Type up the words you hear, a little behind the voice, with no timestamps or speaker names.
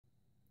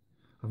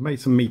I've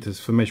made some meters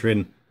for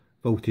measuring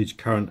voltage,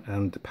 current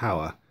and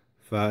power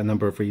for a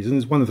number of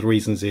reasons. One of the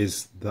reasons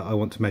is that I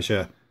want to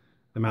measure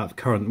the amount of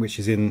current which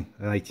is in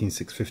an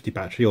 18650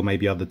 battery, or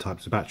maybe other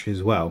types of battery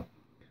as well.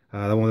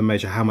 I want to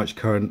measure how much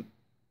current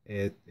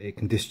it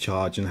can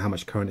discharge and how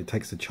much current it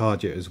takes to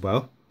charge it as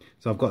well.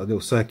 So I've got a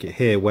little circuit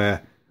here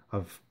where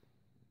I've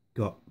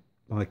got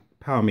my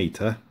power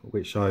meter,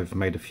 which I've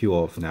made a few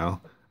of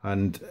now,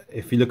 and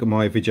if you look at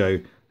my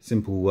video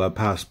simple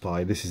power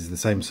supply, this is the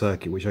same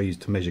circuit which I use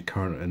to measure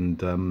current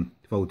and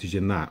voltage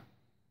in that.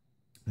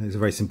 And it's a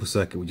very simple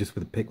circuit just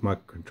with a PIC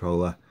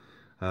microcontroller,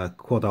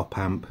 quad op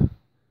amp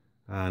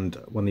and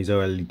one of these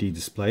OLED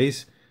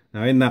displays.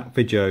 Now in that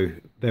video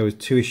there was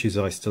two issues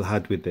I still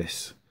had with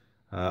this,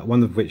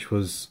 one of which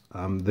was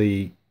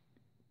the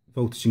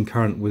voltage and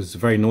current was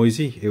very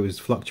noisy, it was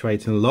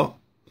fluctuating a lot.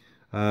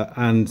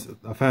 And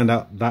I found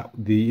out that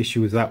the issue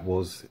with that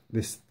was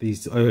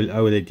these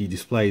OLED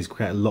displays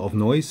create a lot of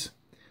noise.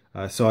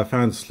 So I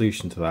found a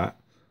solution to that,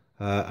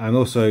 and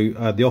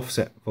also the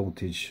offset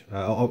voltage,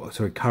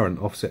 offset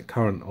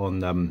current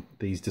on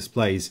these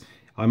displays.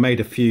 I made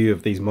a few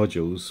of these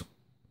modules,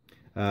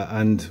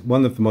 and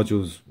one of the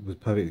modules was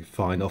perfectly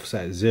fine,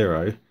 offset at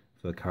 0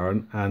 for the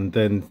current, and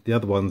then the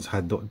other ones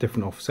had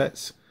different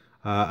offsets.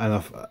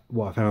 And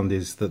what I found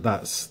is that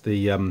that's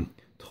the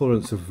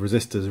tolerance of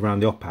resistors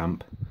around the op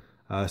amp.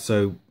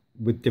 So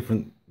with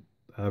different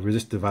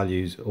resistor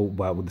values, or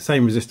well, with the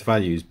same resistor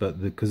values,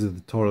 but because of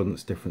the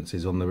tolerance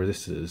differences on the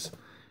resistors,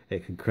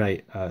 it can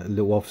create a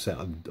little offset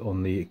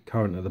on the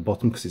current at the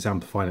bottom because it's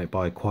amplifying it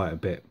by quite a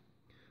bit.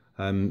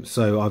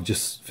 So I've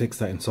just fixed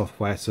that in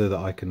software so that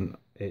I can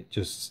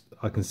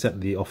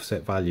set the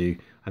offset value,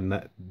 and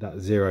that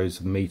zeroes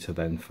the meter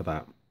then for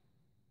that.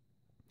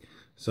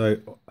 So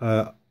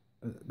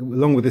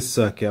along with this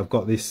circuit, I've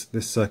got this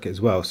circuit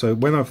as well. So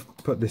when I've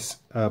put this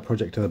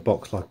project in a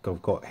box like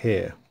I've got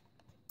here,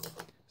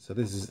 so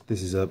this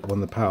is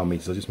one of the power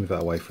meters. I'll just move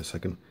that away for a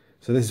second.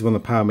 So this is one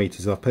of the power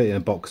meters. I've put it in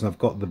a box, and I've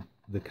got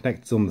the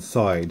connectors on the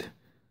side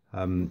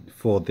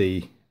for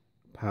the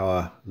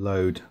power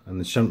load and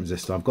the shunt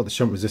resistor. I've got the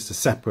shunt resistor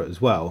separate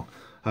as well,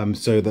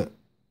 so that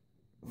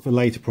for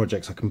later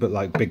projects I can put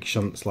like big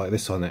shunts like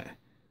this on it.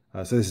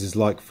 So this is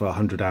like for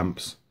 100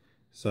 amps.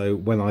 So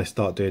when I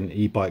start doing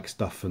e-bike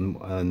stuff and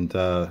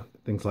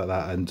things like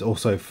that, and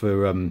also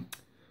for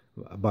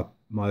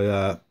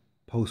my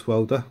pulse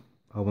welder,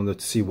 I wanted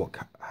to see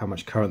how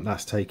much current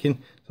that's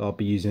taking. So I'll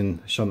be using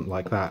a shunt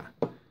like that,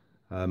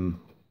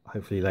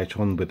 hopefully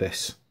later on with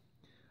this.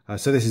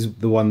 So this is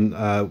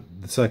the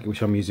circuit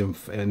which I'm using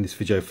in this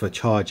video for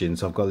charging.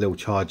 So I've got a little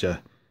charger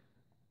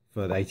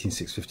for the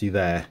 18650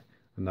 there,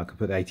 and I can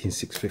put the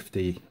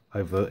 18650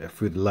 over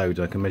through the load,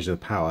 and I can measure the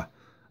power.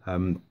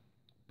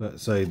 But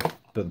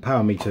the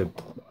power meter,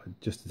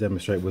 just to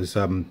demonstrate, was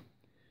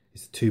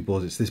it's two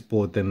boards. It's this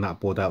board, then that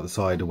board out the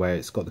side where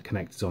it's got the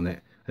connectors on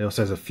it. It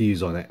also has a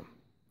fuse on it.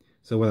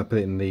 So when I put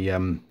it in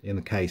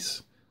the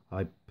case,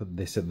 I put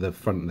this at the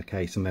front of the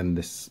case, and then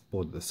this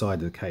board at the side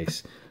of the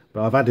case.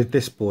 But I've added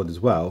this board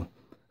as well,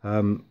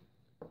 and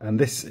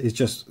this is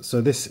just so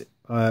this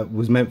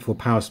was meant for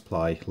power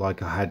supply,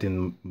 like I had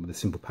in the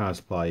simple power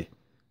supply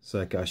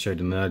circuit I showed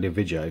in an earlier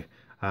video.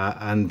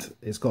 And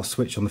it's got a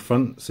switch on the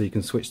front, so you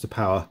can switch the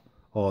power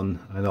on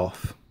and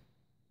off.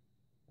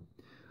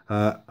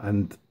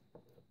 And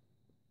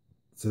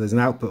so there's an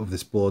output of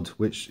this board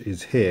which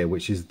is here,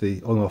 which is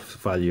the on-off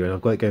value, and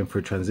I've got it going for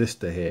a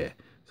transistor here,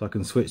 so I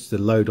can switch the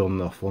load on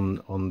and off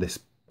on this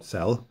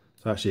cell.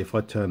 So actually, if I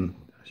turn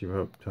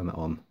that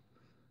on,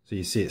 so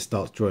you see it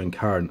starts drawing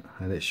current,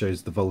 and it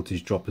shows the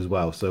voltage drop as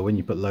well. So when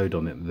you put load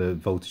on it, the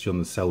voltage on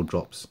the cell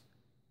drops,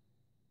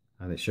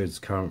 and it shows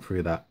current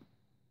through that.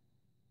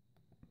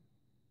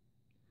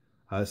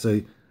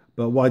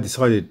 But what I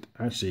decided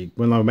actually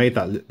when I made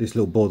this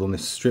little board on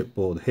this strip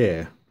board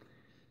here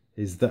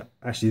is that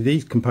actually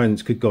these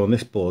components could go on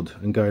this board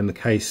and go in the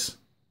case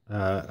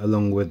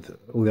along with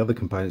all the other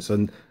components.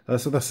 And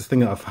so that's the thing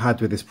that I've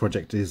had with this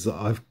project, is that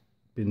I've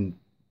been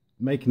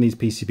making these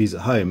PCBs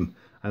at home,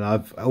 and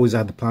I've always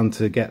had the plan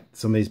to get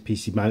some of these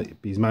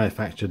PCBs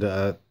manufactured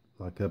at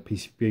like a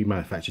PCB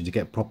manufacturer to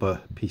get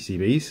proper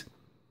PCBs.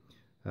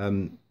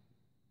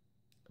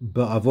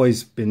 But I've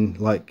always been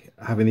like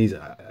having these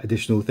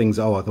additional things.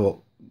 Oh, I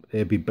thought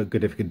it'd be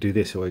good if it could do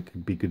this, or it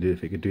could be good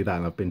if it could do that.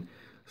 And I've been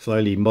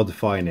slowly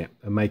modifying it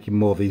and making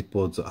more of these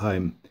boards at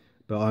home.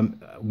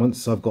 But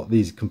once I've got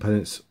these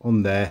components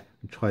on there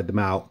and tried them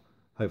out,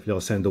 hopefully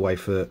I'll send away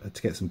to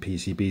get some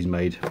PCBs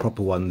made,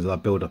 proper ones. And I'll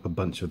build up a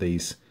bunch of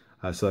these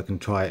so I can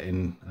try it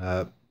in,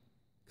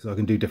 so I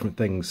can do different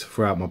things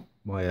throughout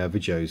my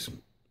videos.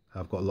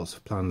 I've got lots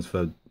of plans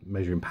for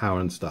measuring power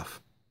and stuff.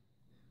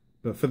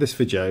 But for this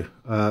video,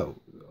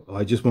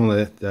 I just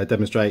want to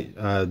demonstrate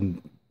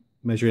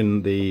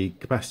measuring the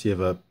capacity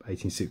of a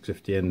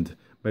 18650 and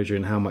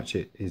measuring how much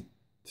it is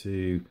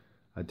to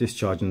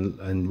discharge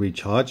and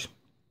recharge.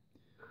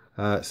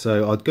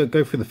 So I'll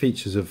go through the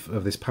features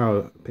of this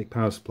PIC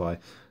power supply,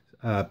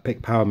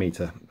 PIC Power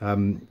Meter.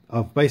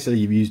 I've basically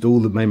used all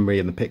the memory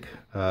in the PIC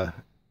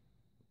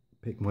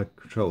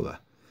microcontroller.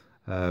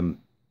 to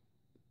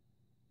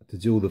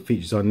do all the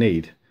features I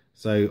need.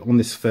 So on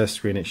this first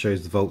screen, it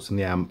shows the volts and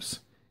the amps.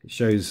 It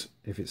shows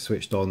if it's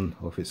switched on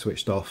or if it's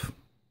switched off.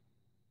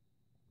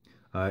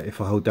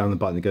 If I hold down the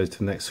button, it goes to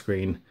the next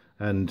screen.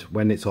 And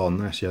when it's on,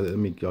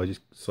 actually, I'll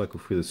just cycle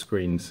through the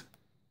screens.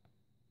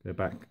 Go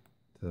back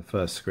to the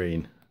first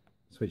screen,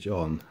 switch it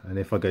on. And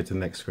if I go to the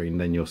next screen,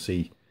 then you'll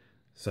see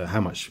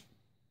how much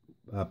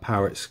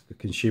power it's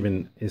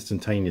consuming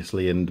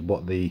instantaneously and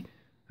what the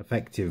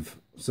effective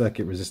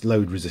circuit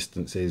load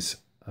resistance is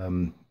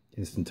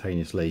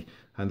instantaneously.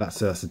 And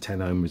that's a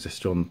 10 ohm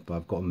resistor that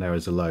I've got on there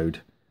as a load.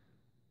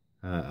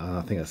 And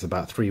I think that's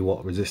about 3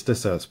 watt resistor,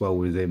 so it's well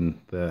within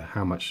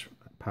how much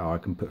power I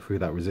can put through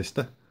that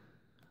resistor.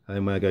 And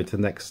then when I go to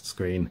the next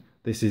screen,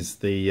 this is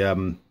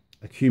the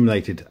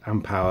accumulated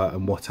amp hour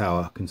and watt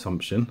hour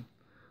consumption.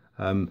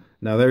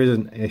 Now there is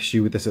an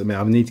issue with this at the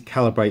minute. I need to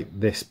calibrate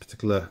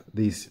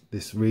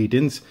these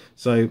readings.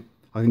 So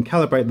I can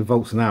calibrate the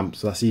volts and amps.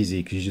 So that's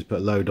easy because you just put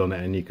a load on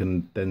it and you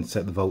can then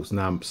set the volts and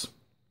amps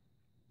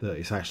that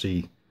it's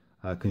actually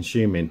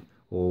consuming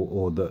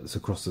or that's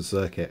across the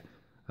circuit.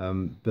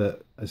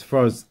 But as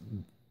far as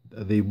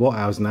the watt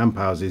hours and amp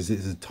hours is,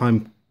 it's a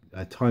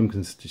time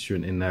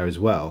constituent in there as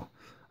well.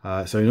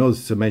 So in order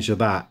to measure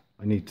that,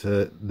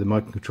 the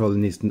microcontroller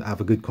needs to have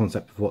a good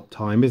concept of what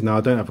time is. Now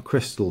I don't have a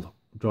crystal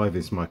driving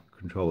this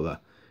microcontroller.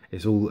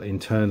 It's all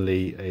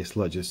internally. It's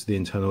like just the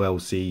internal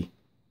RC,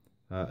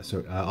 I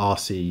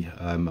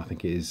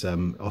think it is,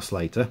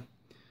 oscillator,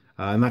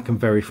 and that can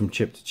vary from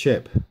chip to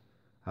chip.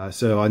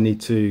 So I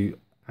need to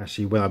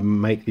actually, when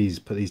I put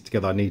these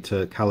together, I need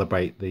to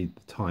calibrate the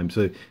time.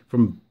 So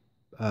from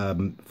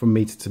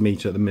meter to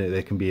meter at the minute,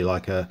 there can be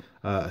like a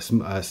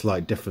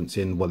slight difference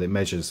in what it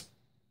measures.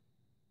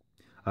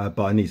 But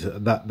I need to.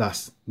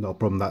 That's not a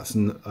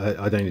problem.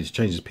 I don't need to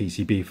change the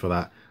PCB for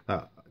that.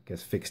 That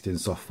gets fixed in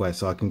software,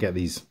 so I can get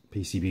these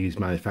PCBs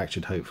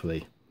manufactured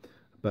hopefully.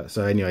 But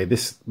so anyway,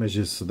 this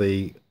measures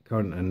the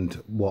current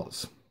and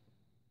watts,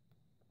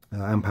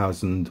 amp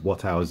hours and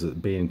watt hours that are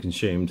being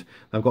consumed.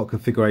 I've got a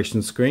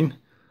configuration screen,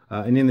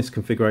 and in this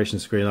configuration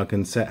screen, I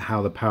can set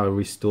how the power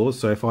restores.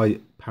 So if I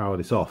power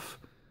this off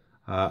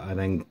and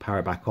then power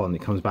it back on,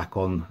 it comes back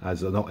on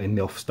as not in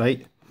the off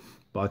state.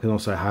 But I can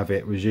also have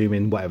it resume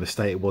in whatever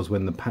state it was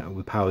when the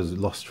power was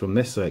lost from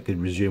this, so it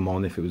could resume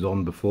on if it was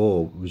on before,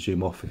 or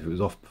resume off if it was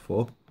off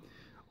before.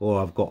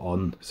 Or I've got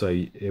on, so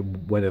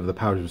whenever the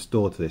power is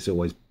restored to this, it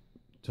always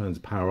turns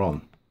the power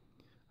on.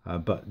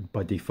 But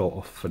by default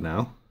off for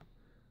now.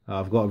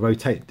 I've got a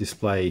rotate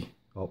display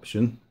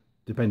option,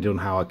 depending on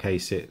how I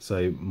case it, so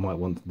you might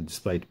want the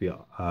display to be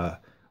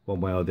one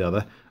way or the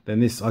other.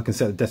 Then I can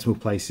set the decimal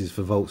places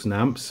for volts and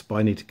amps, but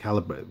I need to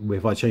calibrate.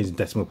 If I change the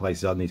decimal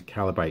places, I need to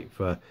calibrate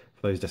for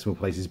those decimal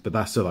places, but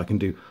that's so that I can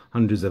do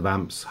hundreds of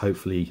amps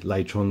hopefully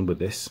later on with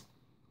this.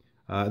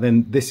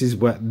 Then this is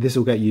where this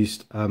will get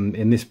used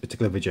in this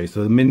particular video.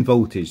 So the min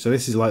voltage, so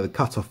this is like the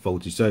cutoff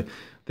voltage. So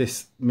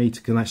this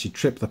meter can actually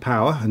trip the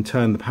power and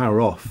turn the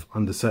power off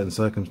under certain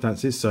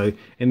circumstances. So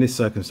in this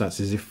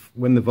circumstances,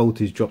 when the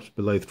voltage drops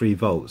below 3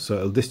 volts, so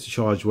it'll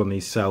discharge one of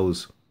these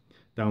cells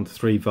down to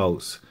 3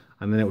 volts,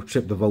 and then it will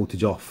trip the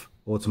voltage off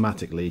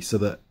automatically, so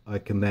that I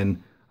can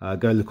then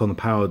go look on the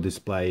power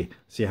display,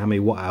 see how many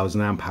watt hours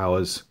and amp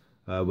hours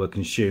were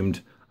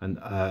consumed,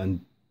 and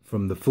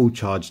from the full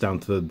charge down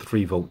to the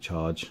 3 volt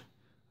charge.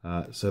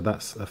 So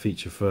that's a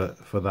feature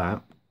for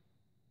that.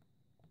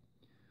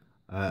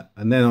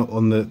 And then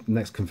on the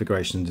next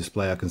configuration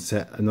display, I can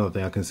set another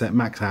thing. I can set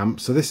max amp.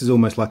 So this is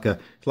almost like a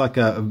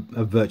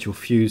virtual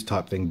fuse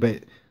type thing,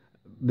 but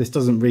this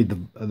doesn't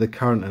read the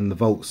current and the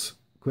volts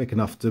quick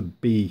enough to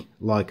be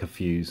like a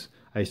fuse.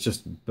 It's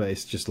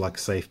just like a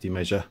safety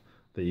measure.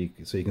 So you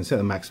can set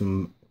the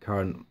maximum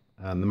current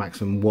and the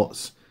maximum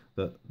watts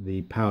that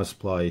the power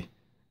supply,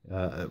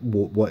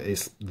 what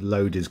its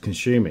load is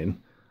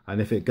consuming, and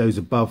if it goes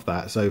above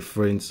that, so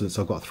for instance,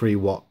 I've got a 3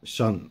 watt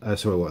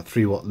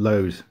 3 watt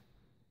load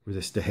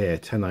resistor here,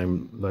 10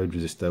 ohm load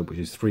resistor, which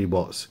is 3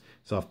 watts.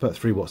 So I've put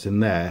 3 watts in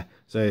there.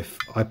 So if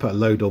I put a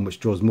load on which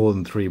draws more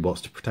than 3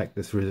 watts to protect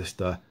this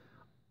resistor,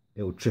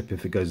 it will trip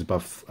if it goes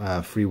above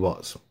 3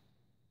 watts.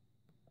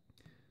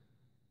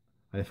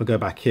 And if I go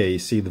back here, you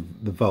see the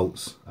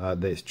volts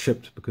that it's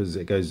tripped because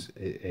it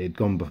had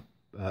gone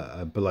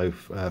below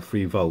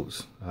 3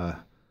 volts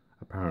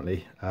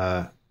apparently.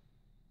 So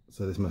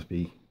this must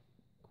be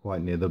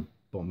quite near the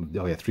bottom.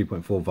 Oh yeah,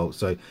 3.4 volts.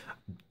 So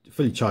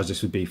fully charged,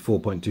 this would be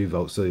 4.2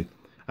 volts. So,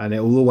 and it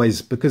will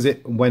always, because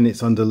when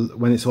it's on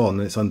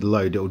and it's under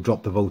load, it will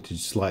drop the voltage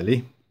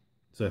slightly.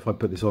 So if I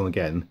put this on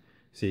again,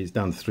 see it's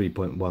down to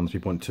 3.1,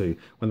 3.2.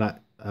 When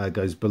that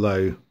goes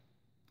below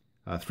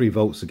 3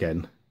 volts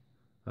again,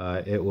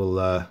 it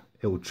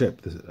will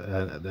trip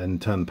then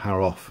turn the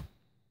power off.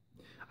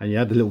 And you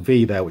had the little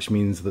V there, which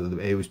means that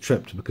it was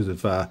tripped because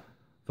of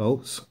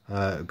volts,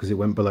 because it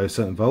went below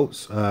certain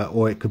volts,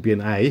 or it could be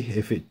an A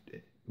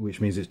which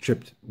means it's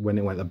tripped when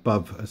it went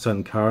above a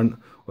certain current,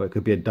 or it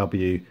could be a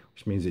W,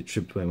 which means it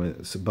tripped when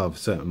it's above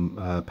certain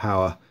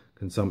power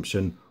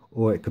consumption,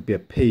 or it could be a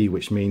P,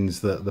 which means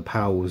that the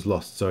power was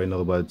lost. So in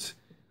other words,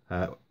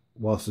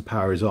 whilst the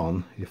power is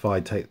on, if I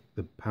take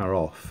the power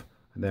off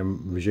and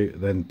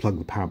then plug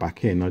the power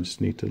back in, I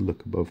just need to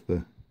look above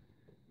the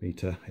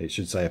meter. It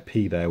should say a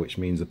P there, which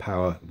means the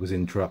power was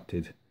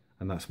interrupted,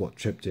 and that's what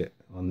tripped it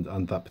on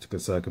that particular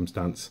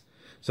circumstance.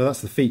 So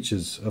that's the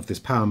features of this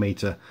power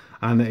meter,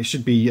 and it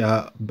should be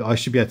I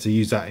should be able to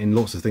use that in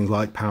lots of things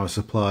like power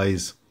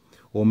supplies,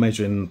 or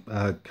measuring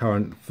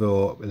current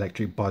for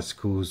electric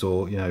bicycles,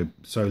 or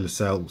solar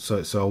cells.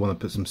 So I want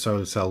to put some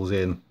solar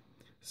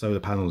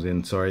panels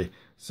in, sorry.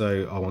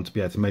 So I want to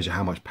be able to measure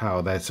how much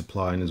power they're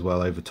supplying as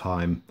well over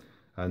time,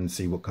 and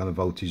see what kind of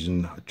voltage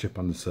and trip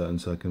under certain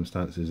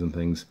circumstances and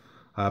things.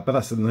 But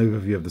that's an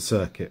overview of the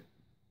circuit.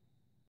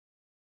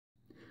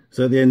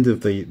 So at the end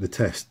of the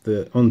test,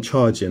 on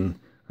charging,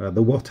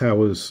 the watt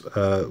hours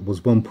was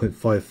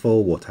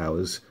 1.54 watt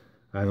hours,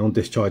 and on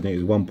discharging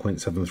it was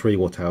 1.73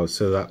 watt hours.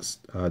 So that's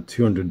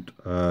 200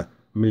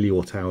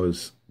 milliwatt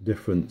hours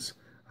difference,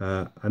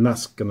 and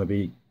that's going to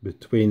be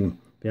between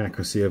the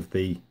accuracy of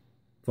the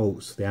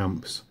volts, the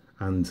amps,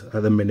 and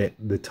at the minute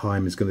the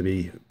time is going to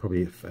be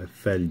probably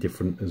fairly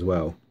different as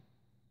well.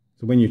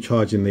 So when you're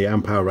charging, the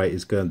amp hour rate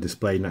is going to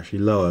display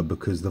naturally lower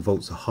because the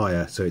volts are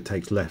higher, so it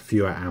takes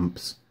fewer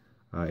amps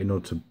in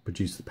order to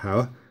produce the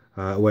power.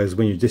 Whereas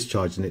when you're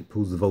discharging, it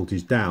pulls the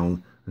voltage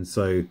down, and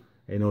so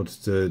in order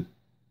to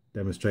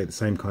demonstrate the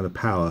same kind of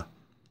power,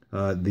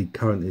 the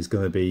current is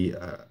going to be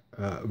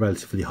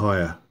relatively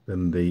higher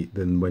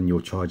than when you're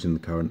charging the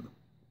current.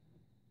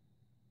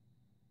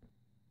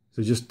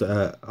 So just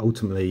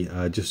ultimately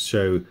just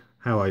show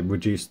how I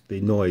reduced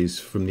the noise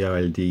from the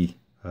OLED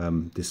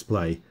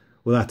display.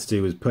 All I had to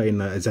do was put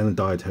in a Zener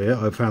diode here.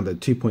 I found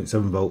that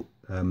 2.7 volt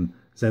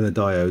Zener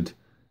diode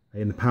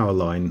in the power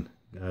line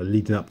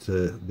leading up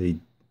to the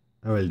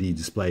OLED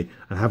display,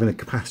 and having a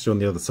capacitor on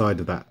the other side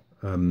of that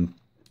Zener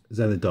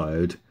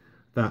diode.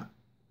 That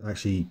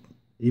actually,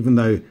 even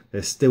though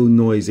there's still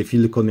noise, if you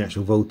look on the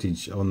actual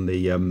voltage on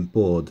the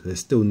board, there's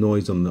still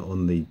noise on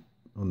the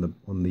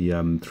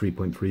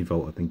 3.3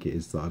 volt, I think it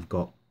is, that I've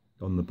got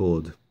on the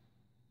board.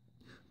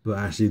 But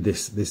actually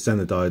this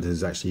Zener diode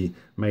has actually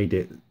made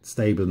it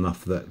stable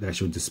enough that the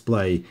actual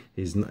display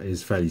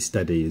is fairly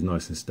steady, is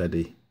nice and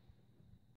steady.